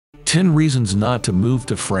10 reasons not to move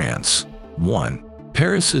to France. 1.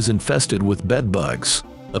 Paris is infested with bed bugs.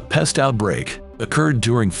 A pest outbreak occurred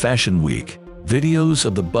during Fashion Week. Videos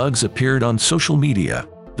of the bugs appeared on social media.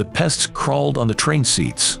 The pests crawled on the train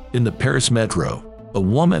seats in the Paris metro. A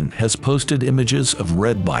woman has posted images of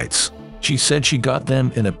red bites. She said she got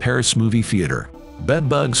them in a Paris movie theater.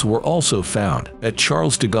 Bedbugs were also found at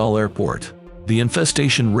Charles de Gaulle Airport. The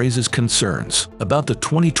infestation raises concerns about the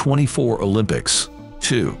 2024 Olympics.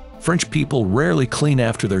 2. French people rarely clean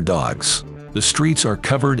after their dogs. The streets are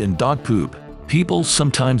covered in dog poop. People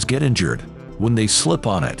sometimes get injured when they slip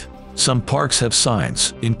on it. Some parks have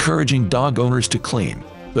signs encouraging dog owners to clean,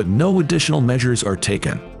 but no additional measures are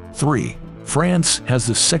taken. 3. France has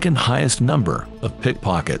the second highest number of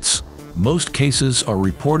pickpockets. Most cases are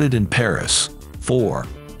reported in Paris. 4.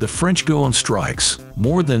 The French go on strikes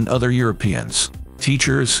more than other Europeans.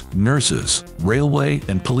 Teachers, nurses, railway,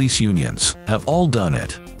 and police unions have all done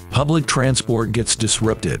it. Public transport gets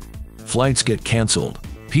disrupted. Flights get canceled.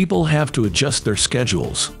 People have to adjust their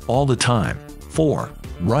schedules all the time. 4.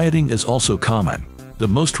 Rioting is also common. The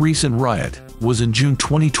most recent riot was in June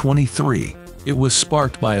 2023. It was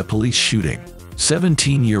sparked by a police shooting.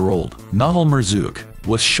 17-year-old Nahal Merzouk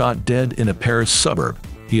was shot dead in a Paris suburb.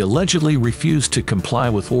 He allegedly refused to comply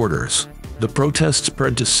with orders. The protest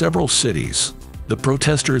spread to several cities. The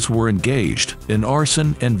protesters were engaged in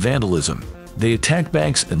arson and vandalism. They attacked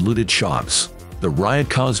banks and looted shops. The riot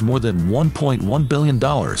caused more than $1.1 billion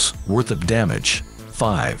worth of damage.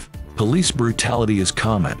 5. Police brutality is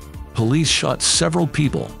common. Police shot several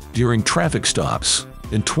people during traffic stops.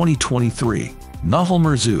 In 2023, Nahal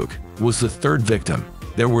Merzouk was the third victim.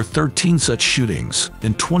 There were 13 such shootings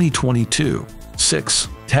in 2022. 6.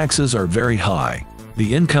 Taxes are very high.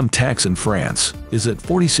 The income tax in France is at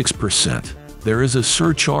 46%. There is a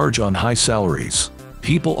surcharge on high salaries.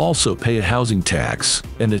 People also pay a housing tax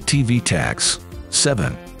and a TV tax.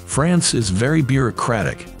 7. France is very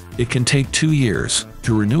bureaucratic. It can take 2 years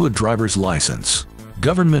to renew a driver's license.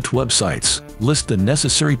 Government websites list the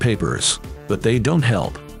necessary papers, but they don't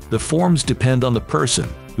help. The forms depend on the person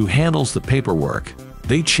who handles the paperwork.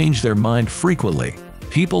 They change their mind frequently.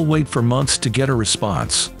 People wait for months to get a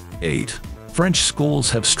response. 8. French schools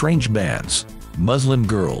have strange bans. Muslim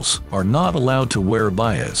girls are not allowed to wear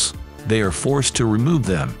abayas. They are forced to remove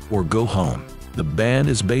them or go home. The ban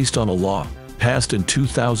is based on a law passed in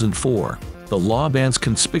 2004. The law bans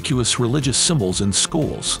conspicuous religious symbols in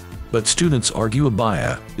schools, but students argue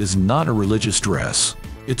abaya is not a religious dress.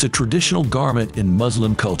 It's a traditional garment in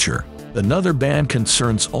Muslim culture. Another ban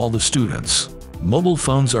concerns all the students. Mobile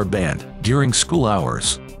phones are banned during school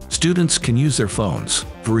hours. Students can use their phones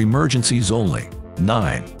for emergencies only.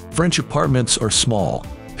 9. French apartments are small.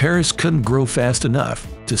 Paris couldn't grow fast enough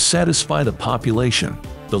to satisfy the population.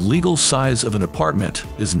 The legal size of an apartment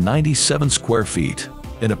is 97 square feet.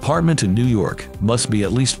 An apartment in New York must be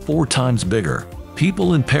at least 4 times bigger.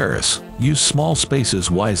 People in Paris use small spaces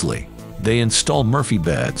wisely. They install Murphy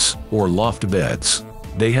beds or loft beds.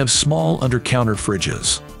 They have small under-counter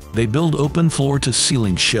fridges. They build open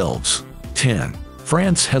floor-to-ceiling shelves. 10.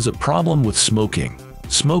 France has a problem with smoking.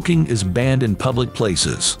 Smoking is banned in public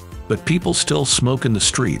places, but people still smoke in the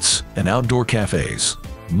streets and outdoor cafes.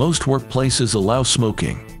 Most workplaces allow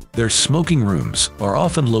smoking. Their smoking rooms are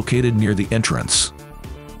often located near the entrance.